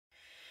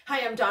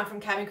Hi, I'm Dawn from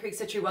Cabin Creek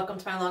Citrus. Welcome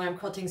to my long arm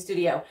quilting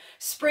studio.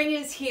 Spring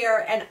is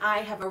here and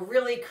I have a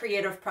really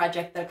creative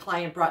project that a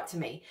client brought to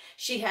me.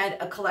 She had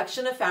a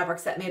collection of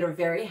fabrics that made her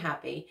very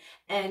happy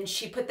and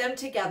she put them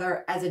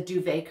together as a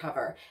duvet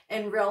cover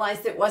and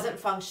realized it wasn't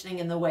functioning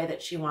in the way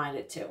that she wanted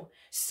it to.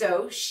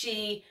 So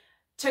she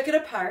took it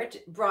apart,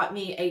 brought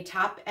me a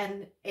top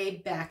and a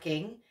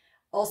backing,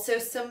 also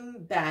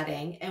some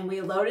batting, and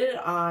we loaded it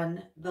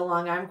on the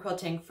long arm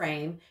quilting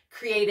frame,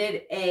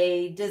 created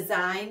a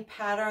design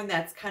pattern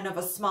that's kind of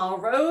a small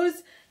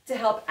rose to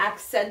help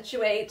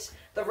accentuate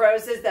the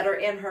roses that are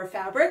in her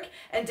fabric,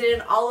 and did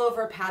an all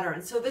over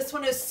pattern. So this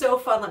one is so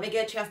fun. Let me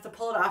get a chance to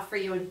pull it off for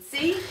you and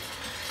see.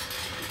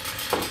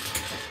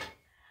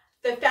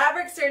 The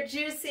fabrics are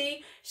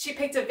juicy. She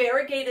picked a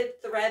variegated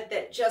thread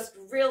that just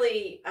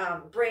really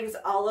brings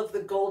all of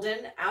the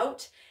golden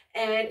out,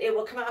 and it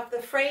will come off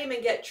the frame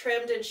and get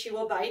trimmed and she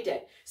will bind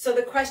it. So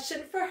the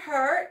question for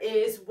her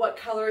is, what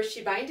color is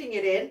she binding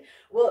it in?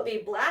 Will it be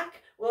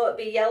black? Will it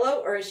be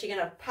yellow? Or is she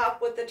gonna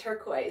pop with the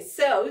turquoise?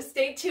 So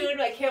stay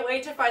tuned. I can't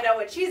wait to find out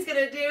what she's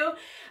gonna do.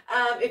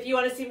 If you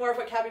wanna see more of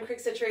what Cabin Creek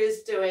Citrus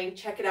is doing,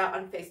 check it out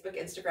on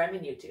Facebook, Instagram,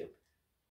 and YouTube.